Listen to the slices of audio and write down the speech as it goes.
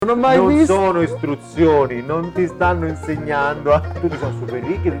ho mai non visto. sono istruzioni, non ti stanno insegnando. Tutti sono super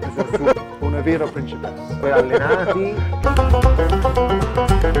ricchi, tutti sono Una vera principessa. super allenati.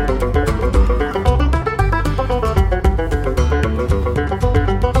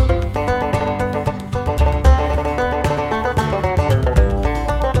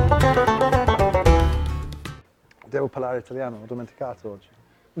 Devo parlare italiano, ho dimenticato oggi.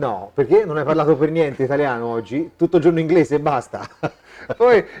 No, perché non hai parlato per niente italiano oggi? Tutto il giorno inglese e basta.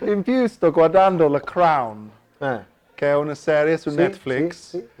 Poi in più sto guardando The Crown, che è una serie su Sì, Netflix,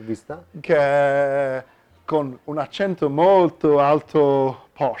 sì, ho vista. che è con un accento molto alto,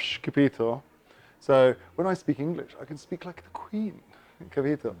 posh, capito? So, when I speak English, I can speak like the Queen,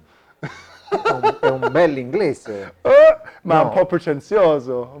 capito? È un bel inglese. Ma No. un po'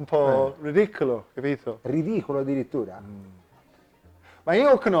 pretenzioso, un po' ridicolo, capito? Ridicolo addirittura. Ma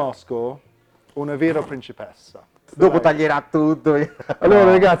io conosco una vera principessa. Dopo taglierà tutto. Allora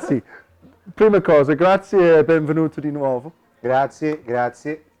No. ragazzi, prima cosa, grazie e benvenuto di nuovo. Grazie,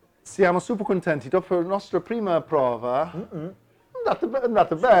 grazie. Siamo super contenti, dopo la nostra prima prova è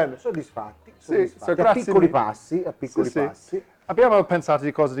andata bene. Soddisfatti, Sì, soddisfatti. A grazie piccoli mille. passi, a piccoli Sì, sì. passi. Abbiamo pensato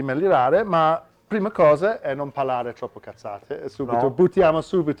di cose da migliorare, ma prima cosa è non parlare troppo cazzate e subito, No. buttiamo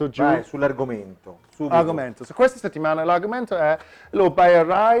subito giù Vai sull'argomento. Subito. l'argomento. So, questa settimana l'argomento è lo Bayer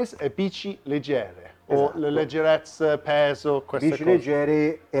Rise e bici leggere, o Esatto. le leggerezze, peso, queste Bici cose.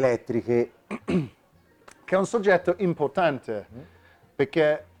 leggere elettriche. Che è un soggetto importante,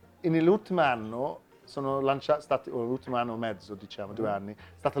 perché nell'ultimo anno l'ultimo anno e mezzo, diciamo, 2 anni, è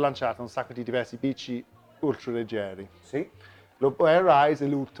stato lanciato un sacco di diversi bici ultraleggeri. Sì. Lo Bayer Rise è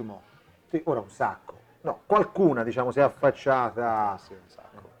l'ultimo. Sì, ora un sacco. No, qualcuna, diciamo, si è affacciata. Sì, un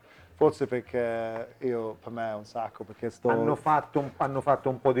sacco. Forse perché per me è un sacco, perché Hanno fatto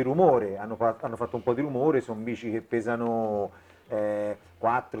un po' di rumore, hanno fatto un po' di rumore, sono bici che pesano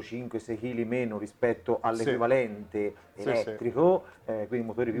 4, 5, 6 kg meno rispetto all'equivalente elettrico, quindi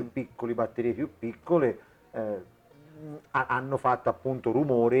motori più piccoli, batterie più piccole, hanno fatto appunto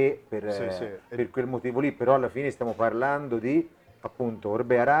rumore per quel motivo lì, però alla fine stiamo parlando di appunto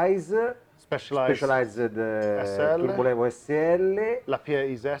Orbea Rise, Specialized SL, Turbolevo SL, la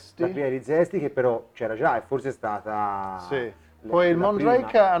Pieri Zesti. la Pieri Zesti che però c'era già e forse è stata Sì. Poi il la Mondrake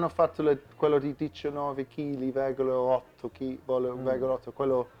prima. hanno fatto quello di 19 kg,8 kg,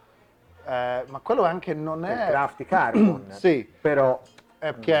 quello, ma quello anche non Il è... Crafty Carbon, Sì, però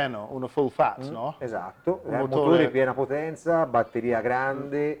è pieno, uno full fat, no? esatto, Un è un motore piena potenza, batteria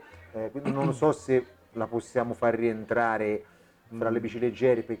grande, quindi non so se la possiamo far rientrare fra le bici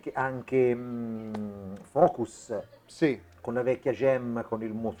leggere perché anche Focus Sì, con la vecchia Gem con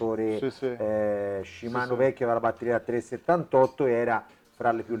il motore Sì, sì. Shimano Sì, sì. vecchio aveva la batteria da 3,78 e era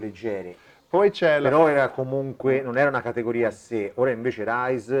fra le più leggere. poi c'è Però era comunque, non era una categoria a sé, ora invece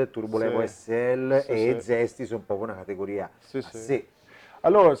Rise, Turbolevo Sì. SL Sì, e sì. Zesti sono proprio una categoria Sì, a sì. sé.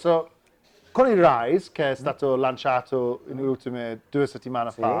 Allora, con il Rise, che è stato lanciato nelle ultime 2 settimane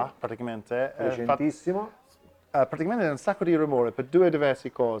Sì. fa, praticamente, Recentissimo. praticamente un sacco di rumore per 2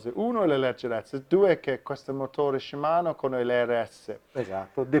 diverse cose. Uno è la leggerezza, 2 è che questo motore Shimano con l'RS.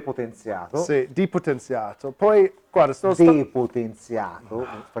 Esatto, depotenziato. Sì, depotenziato. Poi, guarda, Depotenziato.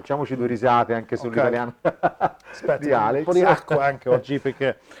 Facciamoci 2 risate anche sull'italiano Aspetta, di un Alex. po' di acqua anche oggi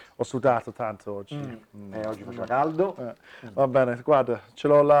perché ho sudato tanto oggi. Oggi faceva caldo. Va bene, guarda, ce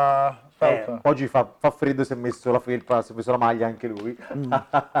l'ho la felpa. Oggi fa freddo, si è messo la felpa, si è messo la maglia anche lui. Non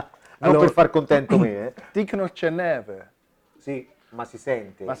Allora- per far contento me. Dicono c'è neve, Sì, ma si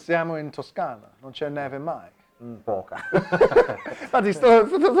sente ma siamo in Toscana, non c'è neve mai. poca. Infatti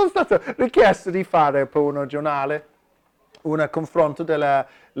sono stato richiesto di fare per un giornale un confronto delle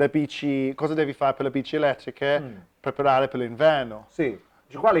bici, cosa devi fare per le bici elettriche, preparare per l'inverno. Sì,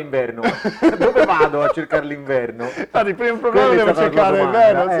 qua l'inverno. Dove vado a cercare l'inverno? Infatti il primo problema Quella è devo stata la cercare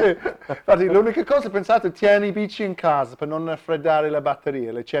domanda, l'inverno, sì. Infatti l'unica cosa pensate, tieni i bici in casa per non raffreddare le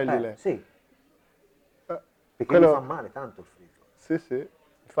batterie, le cellule. Sì, perché quello- gli fa male tanto il freddo. Sì, sì.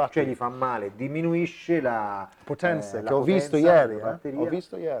 Infatti, Cioè gli fa male, diminuisce la potenza, la che ho visto potenza ieri, della batteria. ho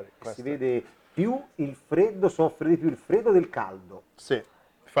visto ieri. Si questo. vede più il freddo, soffre di più il freddo del caldo. Sì,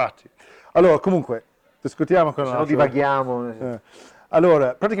 infatti. Allora, comunque, discutiamo con Se un no altro. divaghiamo.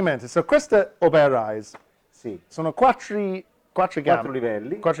 Allora, praticamente, queste Obeya Rise Sì, sono 4 gambe,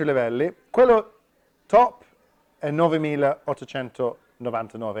 livelli. 4 livelli. Quello top è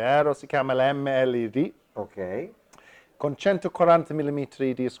 9.899 euro, si chiama l'MLD, Ok. con 140 mm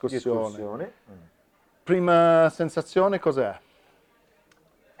di Di escursione. escursione. Prima sensazione cos'è?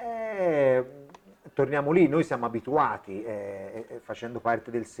 Torniamo lì, noi siamo abituati, facendo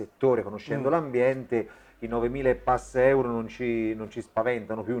parte del settore, conoscendo l'ambiente, i 9.000 e passa euro non ci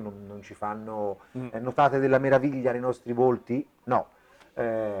spaventano più, non ci fanno notate della meraviglia nei nostri volti? No,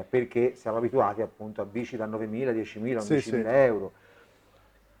 perché siamo abituati appunto a bici da 9.000, 10.000, 11.000 euro.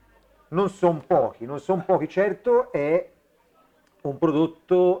 Non sono pochi, certo è un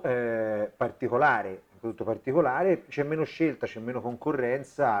prodotto particolare, c'è meno scelta, c'è meno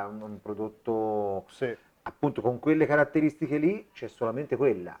concorrenza, è un prodotto appunto con quelle caratteristiche lì, c'è solamente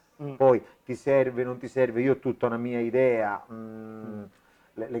quella. Poi ti serve, non ti serve, io ho tutta una mia idea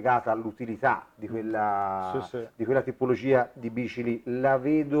legata all'utilità di quella tipologia di bici lì, la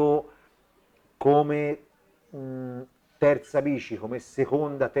vedo come terza bici, come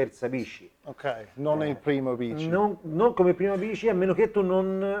seconda, terza bici. Ok, non è il primo bici. Non come prima bici, a meno che tu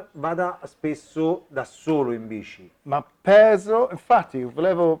non vada spesso da solo in bici. Ma peso, infatti,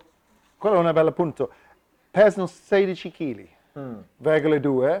 quello è un bel punto, pesano 16 kg,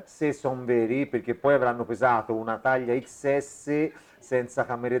 2. Se sono veri, perché poi avranno pesato una taglia XS senza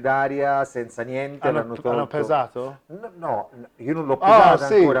camere d'aria, senza niente. Hanno pesato? No, io non l'ho pesata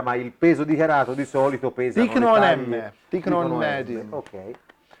ancora, ma il peso dichiarato di solito pesa. Dicono un M, dicono un medium. Ok. Il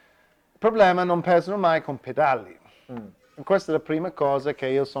problema non pesano mai con pedali. Questa è la prima cosa che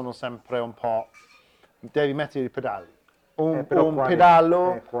io sono sempre un po'... Devi mettere i pedali. Un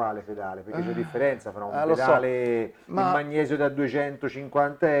pedalo... Quale pedale? Perché c'è differenza tra un pedale in magnesio da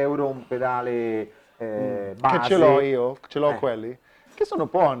 250 euro, un pedale base... Che ce l'ho io, ce l'ho quelli, che sono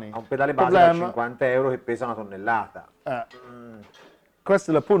buoni. Un pedale base da 50 euro che pesa una tonnellata.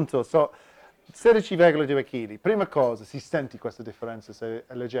 Questo è il punto. 16,2 kg. Prima cosa, si sente questa differenza se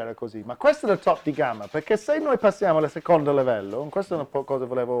è leggera così, ma questo è il top di gamma, perché se noi passiamo al secondo livello, questo è una cosa che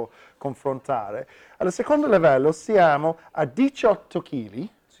volevo confrontare, al secondo livello siamo a 18 kg,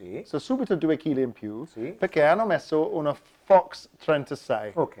 subito 2 kg in più, perché hanno messo una Fox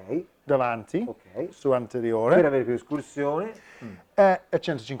 36 davanti, su anteriore, per avere più escursione, e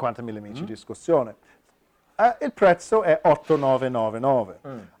 150 mm di escursione. Il prezzo è 8,999.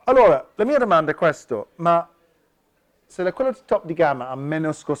 Allora, la mia domanda è questa, ma se quello top di gamma ha meno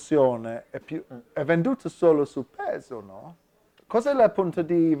escursione, è venduto solo su peso, no? Cos'è il punto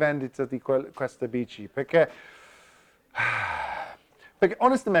di vendita di questa bici? Perché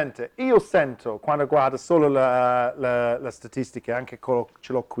onestamente io sento, quando guardo solo la statistica, anche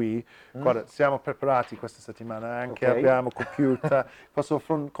ce l'ho qui, guarda, siamo preparati questa settimana, anche abbiamo computer, posso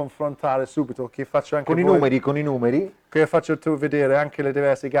confrontare subito, che faccio anche con i numeri, che faccio tu vedere anche le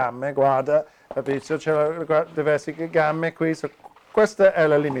diverse gamme, guarda, c'è le diverse gamme qui, questa è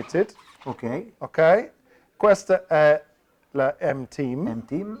la Limited, ok? Questa è la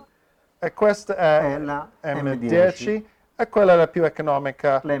M-Team, e questa è la M10. E quella è la più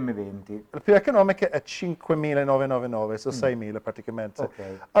economica. L'M20. La più economica è 5.999, sono 6.000 praticamente.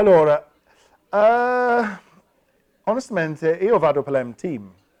 Allora, onestamente io vado per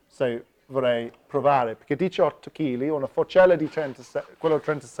l'M-Team, se vorrei provare, perché 18 kg, una forcella di 36, quello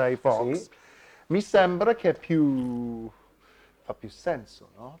 36 Fox, mi sembra che fa più senso,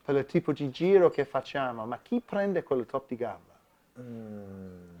 no? Per il tipo di giro che facciamo, ma chi prende quello top di gamma?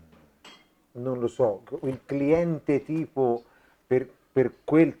 Non lo so, il cliente tipo per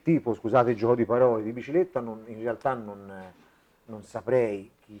quel tipo, scusate il gioco di parole, di bicicletta, in realtà non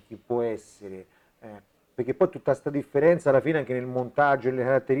saprei chi può essere, perché poi tutta questa differenza alla fine anche nel montaggio e le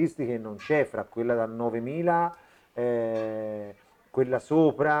caratteristiche non c'è fra quella da 9.000, quella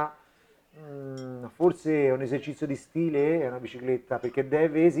sopra, forse è un esercizio di stile, è una bicicletta, perché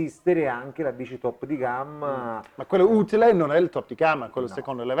deve esistere anche la bici top di gamma. Ma quello utile non è il top di gamma, quello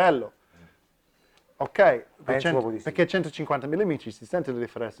secondo livello. Ok, perché 150 mm si sente la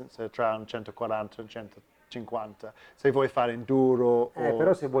differenza tra un 140 e un 150, se vuoi fare enduro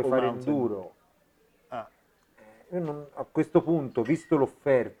però se vuoi fare enduro, a questo punto, visto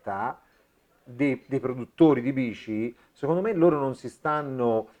l'offerta dei produttori di bici, secondo me loro non si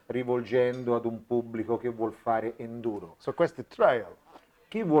stanno rivolgendo ad un pubblico che vuol fare enduro. Questo è trail.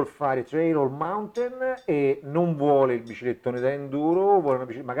 Chi vuol fare trail o mountain e non vuole il biciclettone da enduro,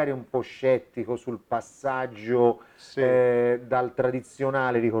 vuole magari un po' scettico sul passaggio dal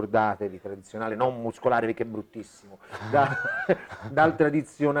tradizionale, ricordatevi, tradizionale non muscolare perché è bruttissimo, dal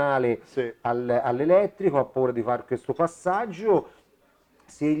tradizionale all'elettrico, ha paura di fare questo passaggio.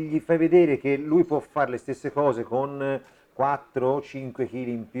 Se gli fai vedere che lui può fare le stesse cose con 4-5 kg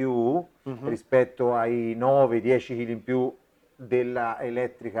in più rispetto ai 9-10 kg in più della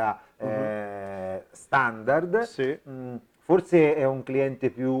elettrica standard, forse è un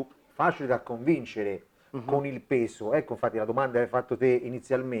cliente più facile da convincere con il peso. Ecco, infatti la domanda che hai fatto te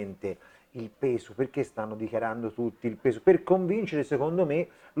inizialmente, il peso, perché stanno dichiarando tutti il peso? Per convincere, secondo me,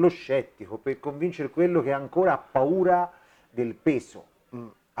 lo scettico, per convincere quello che ancora ha paura del peso,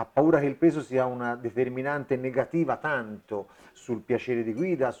 ha paura che il peso sia una determinante negativa tanto sul piacere di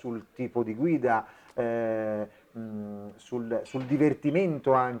guida, sul tipo di guida, sul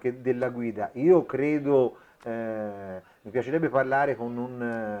divertimento anche della guida. Io credo, mi piacerebbe parlare con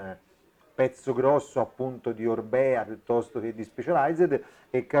un pezzo grosso appunto di Orbea piuttosto che di Specialized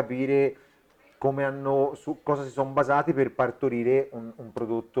e capire come su cosa si sono basati per partorire un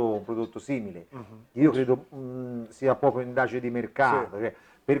prodotto simile. Io credo sia proprio indagine di mercato, Sì. cioè,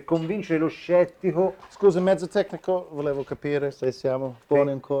 per convincere lo scettico. Scusa, mezzo tecnico, volevo capire se siamo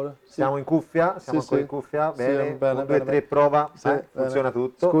buoni ancora. Sì. Siamo in cuffia? Siamo Sì, ancora sì. in cuffia? Sì, Bene, bene, 1, 2, bene, 3, bene. prova, Sì, bene. funziona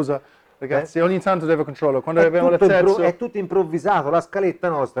tutto. Scusa, ragazzi, ogni tanto devo controllo. Quando abbiamo È l'accesso... è tutto improvvisato, la scaletta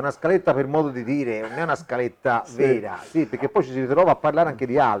nostra è una scaletta per modo di dire, non è una scaletta Sì. vera, sì, perché poi ci si ritrova a parlare anche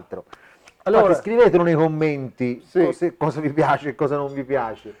di altro. Allora, Infatti, scrivetelo nei commenti sì. cosa vi piace e cosa non vi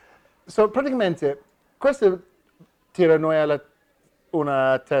piace. Praticamente, questo tira noi alla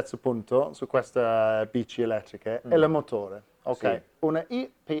un terzo punto su questa bici elettrica, è il motore, ok? Sì. Una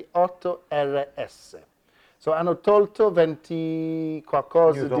IP8 RS. Hanno tolto 20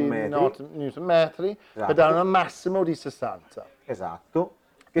 qualcosa Newton di metri. Newton metri per Esatto. dare un massimo di 60. Esatto.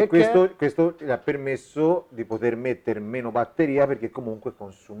 Che Perché? questo gli ha permesso di poter mettere meno batteria perché comunque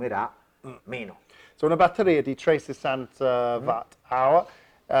consumerà meno. Una batteria di 360 watt hour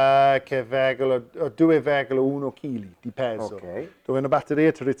che 2,1 kg di peso. Ok. Dove una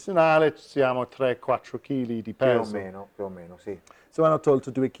batteria tradizionale siamo 3-4 kg di peso. Più o meno, sì. Hanno tolto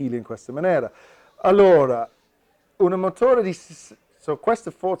 2 kg in questa maniera. Allora, un motore di...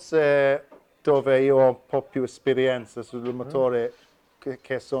 questo forse dove io ho un po' più esperienza sul motore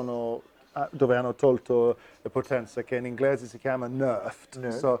che sono... dove hanno tolto la potenza, che in inglese si chiama nerfed.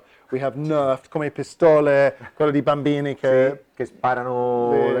 Nerfed. We have nerfed, come pistole, quelle di bambini che... Sì, che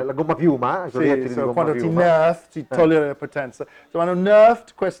sparano la gomma piuma, i proiettili di gomma quando ti piuma. nerf, ti toglie la potenza. Hanno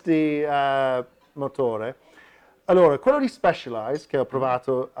nerfed questi motori. Allora, quello di Specialized, che ho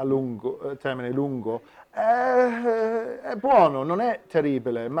provato a termine lungo, è buono, non è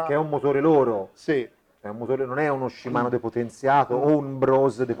terribile, ma... Che è un motore loro. Sì. È un motore, non è uno Shimano depotenziato o un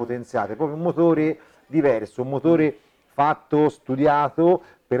Brose depotenziato, è proprio un motore diverso, un motore fatto, studiato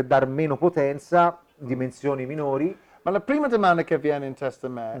per dar meno potenza, dimensioni minori. Ma la prima domanda che viene in testa a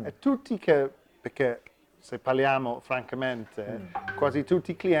me è perché se parliamo francamente, quasi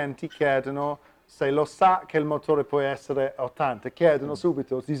tutti i clienti chiedono se lo sa che il motore può essere 80, chiedono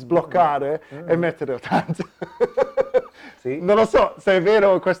subito di sbloccare e mettere 80. Sì. Non lo so se è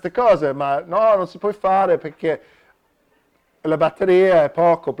vero queste cose, ma no, non si può fare perché la batteria è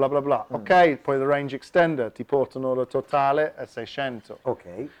poco, bla bla bla. Ok, poi il range extender ti portano la totale a 600. Ok.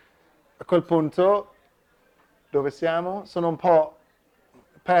 A quel punto, dove siamo? Sono un po'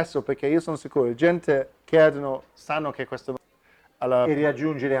 perso perché io sono sicuro, la gente sanno che questo... E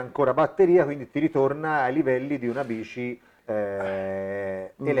riaggiungere ancora batteria, quindi ti ritorna ai livelli di una bici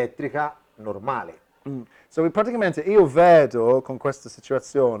elettrica normale. Praticamente io vedo con questa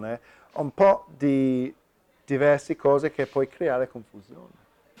situazione un po' di diverse cose che puoi creare confusione.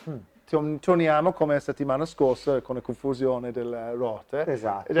 Torniamo come la settimana scorsa con la confusione delle ruote.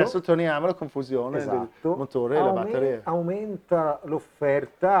 Esatto. E adesso torniamo alla confusione del motore e la batteria. Aumentare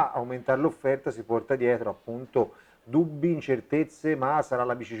l'offerta si porta dietro appunto dubbi, incertezze, ma sarà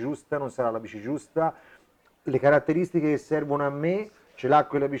la bici giusta, non sarà la bici giusta? Le caratteristiche che servono a me, ce l'ha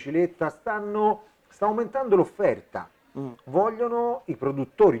quella bicicletta, sta aumentando l'offerta. Vogliono i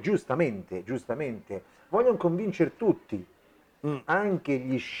produttori, giustamente, vogliono convincere tutti, anche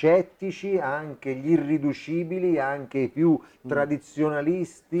gli scettici, anche gli irriducibili, anche i più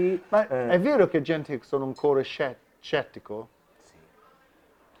tradizionalisti. Ma è vero che gente sono ancora scettico? Sì.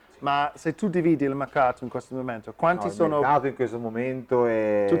 Ma se tu dividi il mercato in questo momento, quanti sono... Il mercato in questo momento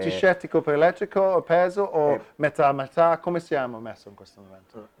è... Tutti scettico per elettrico, peso o metà a metà? Come siamo messi in questo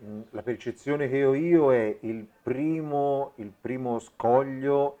momento? La percezione che ho io è il primo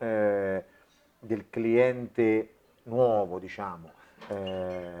scoglio del cliente nuovo, diciamo,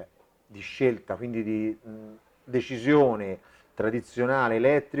 di scelta, quindi di decisione tradizionale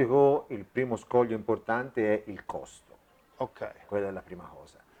elettrico. Il primo scoglio importante è il costo. Ok. Quella è la prima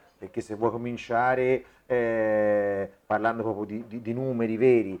cosa. Perché se vuoi cominciare parlando proprio di numeri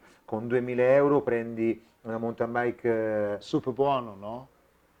veri, con 2000 euro prendi una mountain bike super buono, no?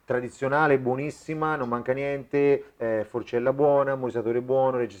 tradizionale, buonissima, non manca niente, forcella buona, motorisatore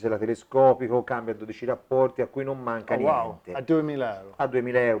buono, reggiseno telescopico, cambio a 12 rapporti, a cui non manca niente. Wow, a 2000 euro. A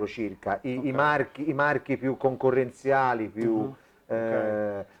 2000 euro circa. I marchi più concorrenziali, più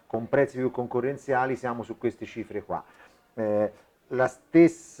con prezzi più concorrenziali siamo su queste cifre qua. La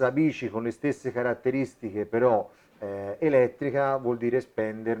stessa bici con le stesse caratteristiche però elettrica vuol dire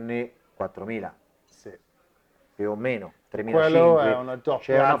spenderne 4.000, Sì. più o meno, Quello è 3.500. una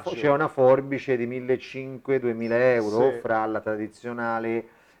doppiaggio. C'è una forbice di 1.500-2.000 euro Sì. fra la tradizionale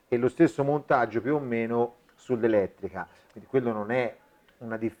e lo stesso montaggio più o meno sull'elettrica, quindi quello non è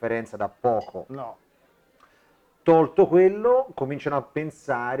una differenza da poco. No. Tolto quello, cominciano a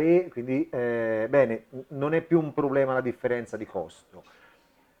pensare, quindi bene, non è più un problema la differenza di costo.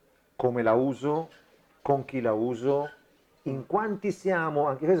 Come la uso, con chi la uso, in quanti siamo,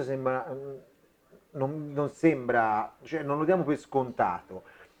 anche questo sembra, non sembra, cioè non lo diamo per scontato.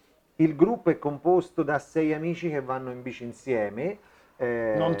 Il gruppo è composto da 6 amici che vanno in bici insieme.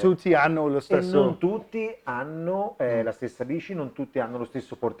 Non tutti hanno lo E stesso... non tutti hanno la stessa bici, non tutti hanno lo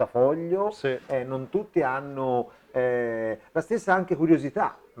stesso portafoglio, Sì. non tutti hanno la stessa anche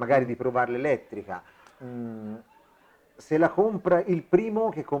curiosità, magari di provare l'elettrica. Se la compra il primo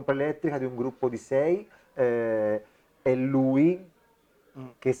che compra l'elettrica di un gruppo di 6, è lui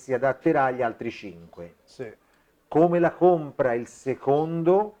che si adatterà agli altri 5. Sì. Come la compra il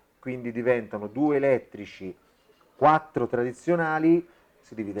secondo, quindi diventano 2 elettrici, 4 tradizionali,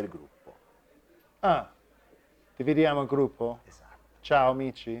 si divide il gruppo. Ah, dividiamo il gruppo? Esatto. Ciao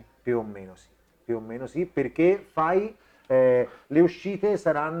amici. Più o meno sì, perché fai, le uscite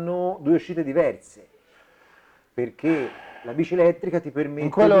saranno 2 uscite diverse, perché la bici elettrica ti permette In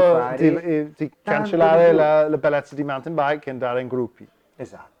di quello fare di tanto cancellare di più. la bellezza di mountain bike e andare in gruppi.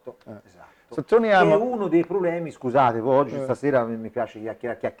 Esatto, esatto. Se torniamo... Che è uno dei problemi, scusate, poi oggi stasera mi piace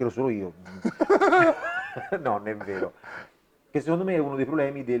chiacchiero solo io. No, non è vero. Che secondo me è uno dei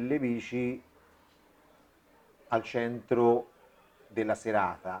problemi delle bici al centro della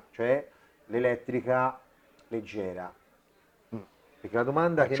serata, cioè l'elettrica leggera. Perché la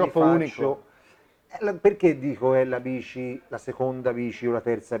domanda È che mi troppo faccio unico. perché dico è la bici, la seconda bici o la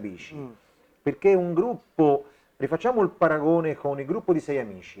terza bici? Perché un gruppo, rifacciamo il paragone con il gruppo di 6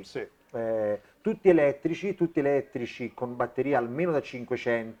 amici, Sì. tutti elettrici con batteria almeno da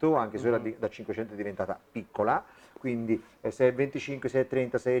 500, anche se ora da 500 è diventata piccola, quindi 6,25,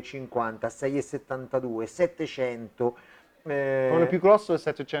 6,30, 6,50, 6,72, 700. Quello più grosso è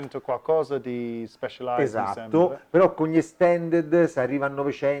 700 qualcosa di Specialized, mi Esatto, sembra. però con gli extended si arriva a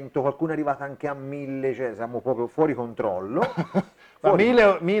 900, qualcuno è arrivato anche a 1000, cioè siamo proprio fuori controllo. Ma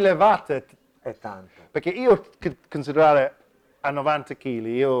 1000 watt è tanto. Perché io considerare a 90 kg,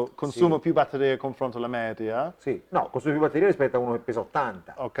 io consumo Sì. più batterie confronto alla media. Sì, no, consumi più batteria rispetto a uno che pesa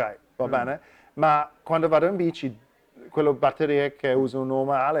 80. Ok, va bene. Ma quando vado in bici, quelle batterie che uso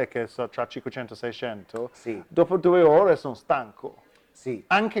normale, che sono tra 500 e 600, Sì. dopo 2 ore sono stanco. Sì.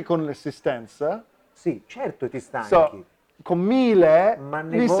 Anche con l'assistenza. Sì, certo ti stanchi. Con 1000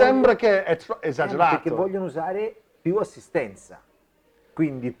 mi sembra che è esagerato. Perché vogliono usare più assistenza.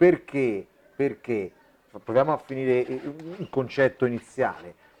 Quindi perché? Proviamo a finire il concetto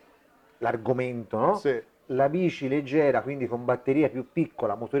iniziale, l'argomento, no? Sì. La bici leggera, quindi con batteria più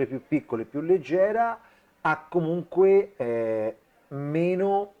piccola, motore più piccolo e più leggera, ha comunque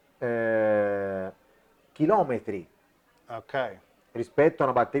meno chilometri. Ok. Rispetto a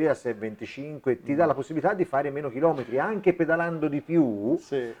una batteria da 6,25 ti dà la possibilità di fare meno chilometri, anche pedalando di più,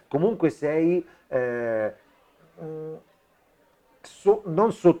 Sì. comunque sei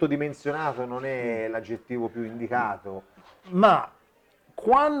non sottodimensionato, non è l'aggettivo più indicato. Ma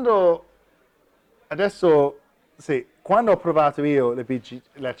quando adesso quando ho provato io le bici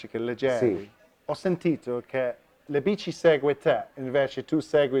elettriche leggere, Sì. ho sentito che le bici segue te, invece tu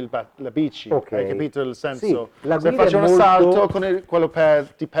segui la bici. Ok. Hai capito il senso? Sì, la Se guida faccio è un molto- salto con quello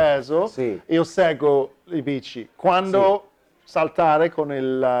di peso, Sì. io seguo le bici. Quando saltare con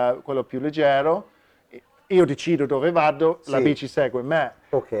quello più leggero, io decido dove vado, la Sì. bici segue me.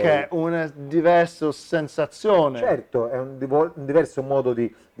 Ok. Che è una diversa sensazione. Certo, è un diverso modo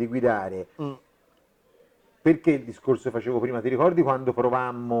di guidare. Perché il discorso che facevo prima? Ti ricordi quando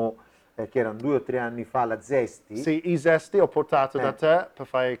provammo, che erano 2 o 3 anni fa, la Zesti? Sì, i zesti ho portato da te per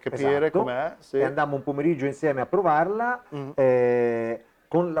far capire Esatto. com'è. Sì. E andammo un pomeriggio insieme a provarla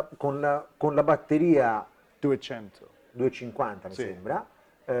con la batteria 200. 250 mi Sì. sembra,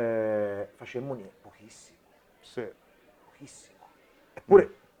 facemmo niente, pochissimo, Sì. pochissimo.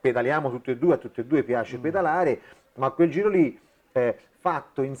 Eppure pedaliamo tutti e due, a tutti e due piace pedalare, ma quel giro lì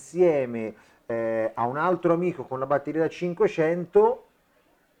fatto insieme a un altro amico con la batteria da 500,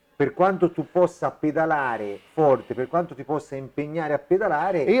 per quanto tu possa pedalare forte, per quanto ti possa impegnare a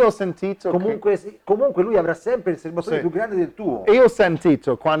pedalare, Io ho sentito comunque lui avrà sempre il serbatoio Sì. più grande del tuo. Io ho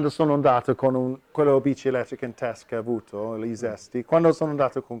sentito quando sono andato con quello bici elettrica in test che ho avuto, l'Isesti, quando sono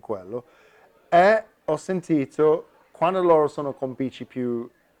andato con quello, e ho sentito quando loro sono con bici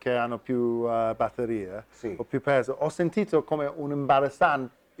che hanno più batterie Sì. o più peso, ho sentito come un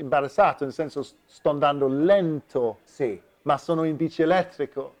imbarazzato, nel senso sto andando lento, Sì. ma sono in bici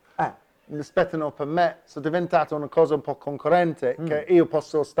elettrico. Aspettano per me, sono diventato una cosa un po' concorrente, che io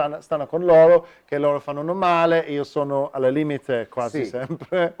posso stare con loro, che loro fanno male, io sono al limite quasi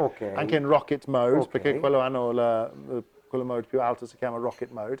sempre, anche in rocket mode, perché quello hanno quello mode più alto si chiama rocket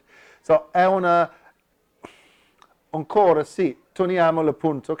mode. So, è ancora sì, torniamo al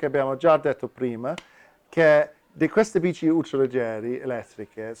punto che abbiamo già detto prima, che di queste bici ultraleggeri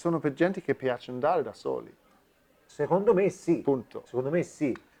elettriche sono per gente che piace andare da soli. Secondo me sì. Punto. Secondo me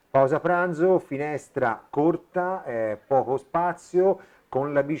sì. Pausa pranzo, finestra corta, poco spazio.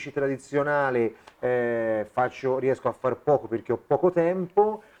 Con la bici tradizionale riesco a far poco perché ho poco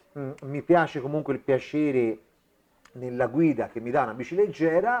tempo. Mi piace comunque il piacere nella guida che mi dà una bici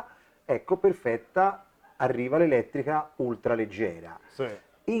leggera. Ecco, perfetta, arriva l'elettrica ultra leggera. Sì.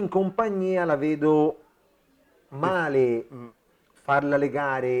 In compagnia la vedo male farla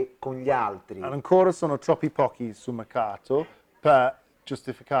legare con gli altri. Ancora sono troppi pochi sul mercato per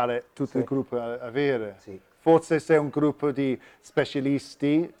giustificare tutto il gruppo a avere. Sì. Forse se è un gruppo di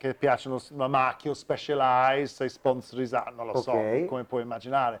specialisti che piacciono la macchina Specialized, sei sponsorizzato, non lo so, come puoi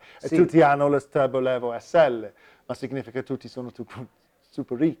immaginare. E tutti hanno lo Turbo Levo SL, ma significa che tutti sono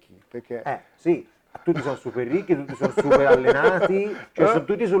super ricchi. Perché... sì, tutti sono super ricchi, tutti sono super allenati, cioè sono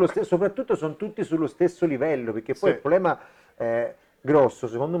tutti sullo stesso, soprattutto sono tutti sullo stesso livello, perché poi il problema grosso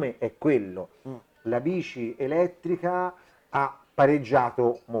secondo me è quello. La bici elettrica ha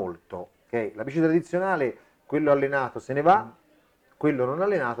pareggiato molto, ok? La bici tradizionale, quello allenato se ne va, quello non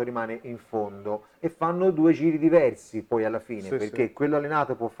allenato rimane in fondo e fanno due giri diversi poi alla fine, perché quello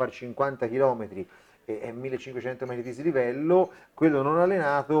allenato può fare 50 km e 1500 metri di dislivello, quello non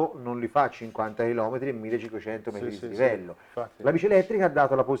allenato non li fa 50 km e 1500 metri di dislivello. La bici elettrica ha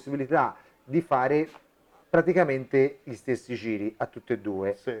dato la possibilità di fare praticamente gli stessi giri a tutte e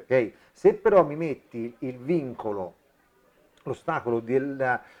due. Okay? Se però mi metti il vincolo, l'ostacolo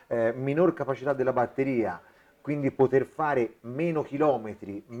della minor capacità della batteria, quindi poter fare meno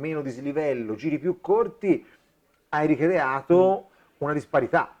chilometri, meno dislivello, giri più corti, hai ricreato una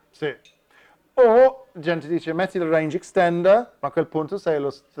disparità. Sì. O gente dice metti il range extender, ma a quel punto sei lo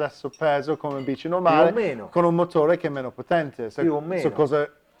stesso peso come un bici normale, con un motore che è meno potente. Più o meno.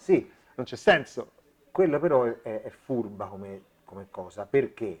 Sì. Non c'è senso. Quella però è furba come cosa.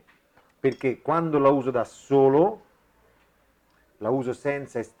 Perché? Perché quando la uso da solo, la uso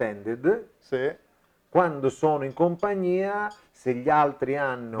senza extended, quando sono in compagnia, se gli altri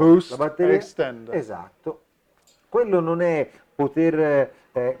hanno boost la batteria, extender. Esatto. Quello non è poter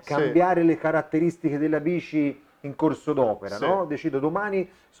cambiare le caratteristiche della bici in corso d'opera, no? Decido domani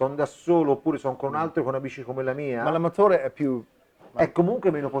sono da solo oppure sono con un altro con una bici come la mia. Ma il motore è più... È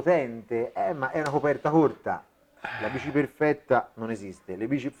comunque meno potente, ma è una coperta corta. La bici perfetta non esiste. Le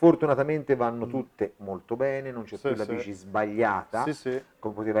bici fortunatamente vanno tutte molto bene, non c'è più la bici sbagliata,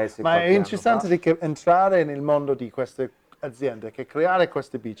 come poteva essere ma è interessante di entrare nel mondo di queste aziende che creare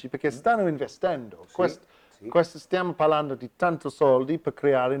queste bici perché stanno investendo. Stiamo parlando di tanto soldi per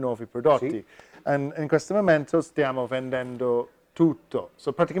creare nuovi prodotti. In questo momento stiamo vendendo tutto.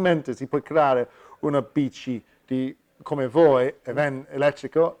 Praticamente si può creare una bici come voi,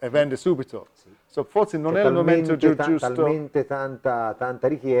 elettrico, e vende subito. Forse non è il momento giusto. Talmente tanta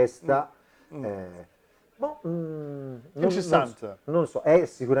richiesta. Interessante. Non so, è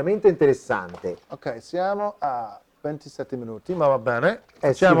sicuramente interessante. Ok, siamo a 27 minuti, ma va bene.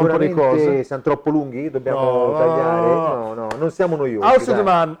 Facciamo un po' di cose. Siamo troppo lunghi? Dobbiamo tagliare? No, non siamo noiosi.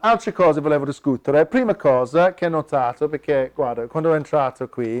 Altre cose volevo discutere. Prima cosa che ho notato, perché guarda, quando ho entrato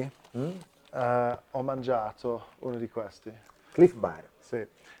qui, ho mangiato uno di questi. Cliff Bar. Sì,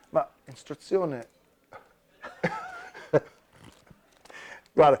 ma istruzione...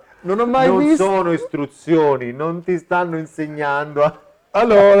 Guarda, non ho mai visto... Non sono istruzioni, non ti stanno insegnando.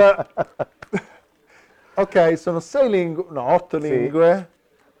 Allora, ok, sono 6 lingue, no, 8 lingue,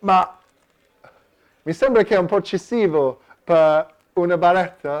 ma mi sembra che è un po' eccessivo per una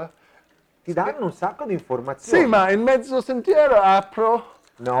baretta. Ti danno un sacco di informazioni. Sì, ma in mezzo sentiero apro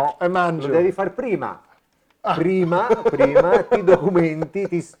e mangio. Lo devi fare prima. Prima ti documenti,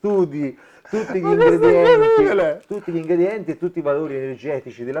 ti studi tutti gli ingredienti e tutti i valori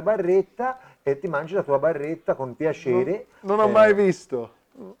energetici della barretta e ti mangi la tua barretta con piacere. Non ho mai visto.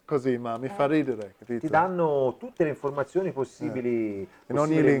 così, ma mi fa ridere, capito? Ti danno tutte le informazioni possibili, in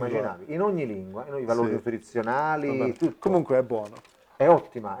ogni lingua, immaginabili, in ogni lingua, in ogni valori nutrizionali, tutto. Comunque è buono. È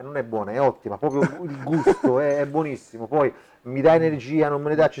ottima, non è buona, è ottima, proprio il gusto è buonissimo. Poi mi dà energia, non me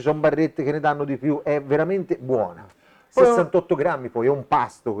ne dà, ci sono barrette che ne danno di più, è veramente buona. 68 grammi poi, è un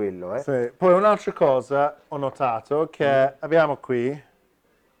pasto quello. Sì. Poi un'altra cosa ho notato che abbiamo qui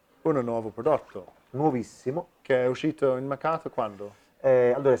un nuovo prodotto. Nuovissimo. Che è uscito in mercato quando?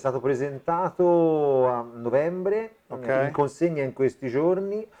 Allora è stato presentato a novembre, in consegna in questi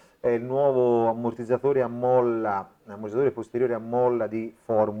giorni, è il nuovo ammortizzatore a molla, ammortizzatore posteriore a molla di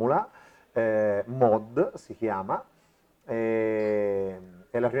Formula, MOD si chiama. È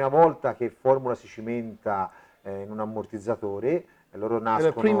la prima volta che Formula si cimenta in un ammortizzatore, loro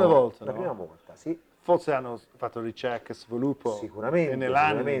nascono... È la prima volta, La prima volta, sì. Forse hanno fatto ricerca e sviluppo. Sicuramente.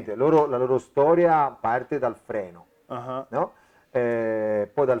 La loro storia parte dal freno, no?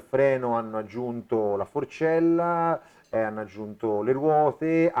 Poi dal freno hanno aggiunto la forcella, hanno aggiunto le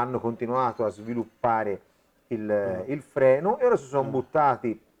ruote, hanno continuato a sviluppare il freno e ora si sono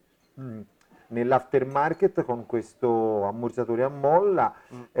buttati nell'aftermarket con questo ammortizzatore a molla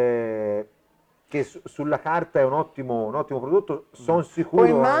che sulla carta è un ottimo prodotto, sono sicuro.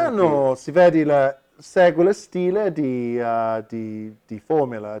 Poi in mano si vede segue lo stile di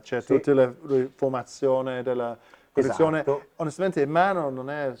Formula, cioè tutta la formazione della condizione. Esatto. Onestamente in mano non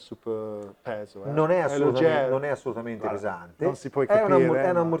è super peso. Non è assolutamente pesante. Non si può capire. È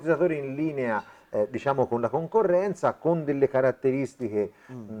un ammortizzatore in linea diciamo con la concorrenza, con delle caratteristiche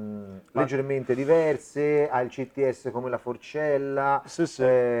leggermente diverse, ha il CTS come la forcella,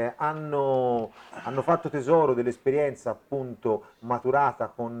 hanno fatto tesoro dell'esperienza appunto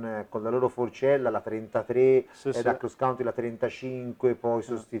maturata con la loro forcella, la 33, da cross country la 35, poi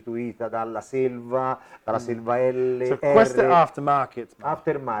sostituita dalla Selva L. Questo è aftermarket.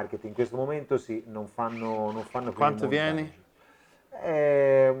 Aftermarket, in questo momento sì, non fanno più. Quanto viene?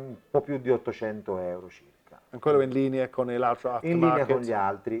 Un po' più di 800 euro circa. Quello in linea con l'altro aftermarket? In linea con gli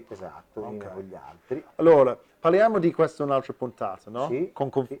altri, esatto, in linea con gli altri. Allora, parliamo di questa un'altra puntata, no? Sì. Con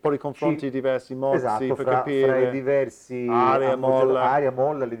un po' di confronti di diversi modi, esatto, per capire fra i diversi aria,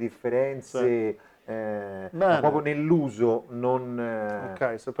 molla, le differenze, ma proprio nell'uso, non...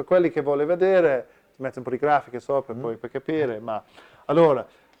 Ok, per quelli che vuole vedere, ti metto un po' di grafiche sopra poi per capire, ma... Allora,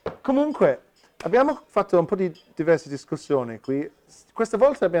 comunque... Abbiamo fatto un po' di diverse discussioni qui. Questa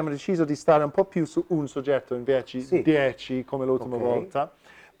volta abbiamo deciso di stare un po' più su un soggetto invece di 10 come l'ultima volta.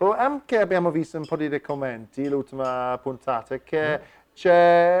 Poi anche abbiamo visto un po' di commenti l'ultima puntata che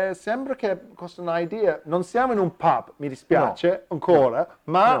sembra che questa è un'idea. Non siamo in un pub, mi dispiace ancora,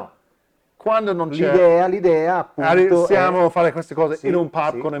 ma quando non c'è l'idea appunto siamo a fare queste cose in un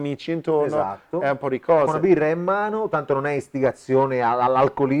pub con amici intorno e un po' di cose. Con una birra in mano, tanto non è istigazione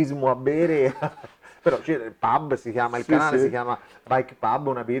all'alcolismo a bere, però il pub si chiama, il canale si chiama Bike Pub,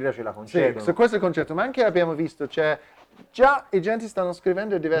 una birra ce la concedono. Su questo è il concetto, ma anche abbiamo visto, già i gente stanno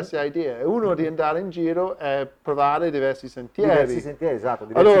scrivendo diverse idee, uno di andare in giro e provare diversi sentieri. Diversi sentieri, esatto.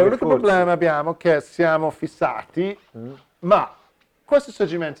 Allora, l'unico problema abbiamo è che siamo fissati, ma questo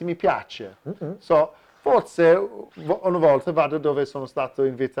suggerimento mi piace, forse una volta vado dove sono stato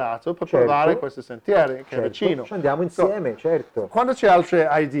invitato per provare questi sentieri, che è vicino. Ci andiamo insieme, certo. Quando c'è altre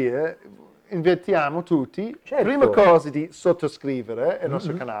idee, invitiamo tutti, prima cosa di sottoscrivere il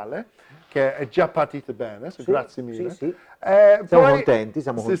nostro canale, che è già partito bene, grazie mille. Siamo contenti,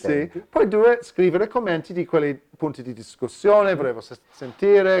 siamo contenti. Poi 2, scrivere commenti di quei punti di discussione, volevo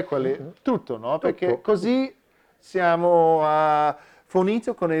sentire, tutto, no? Perché così siamo...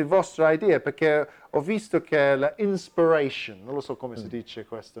 fornito con le vostre idee, perché ho visto che la inspiration, non lo so come si dice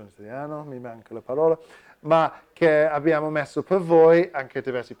questo in italiano, mi manca la parola, ma che abbiamo messo per voi anche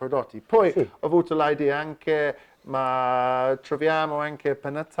diversi prodotti. Poi ho avuto l'idea anche, ma troviamo anche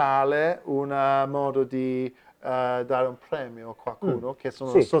per Natale un modo di dare un premio a qualcuno che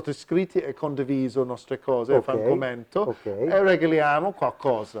sono sottoscritti e condiviso le nostre cose, fa un commento e regaliamo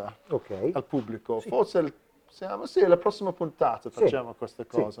qualcosa al pubblico. Forse la prossima puntata facciamo queste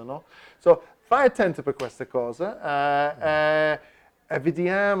cose, no? Fai attento per queste cose e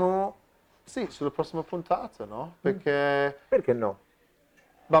vediamo, sulla prossima puntata, no? Perché no?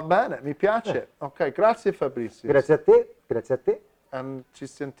 Va bene, mi piace. Ok, grazie Fabrizio. Grazie a te, grazie a te. Ci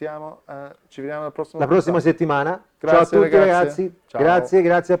sentiamo, ci vediamo la prossima settimana. Grazie, ciao a tutti ragazzi. Ciao.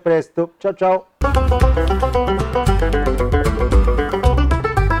 Grazie, a presto. Ciao ciao.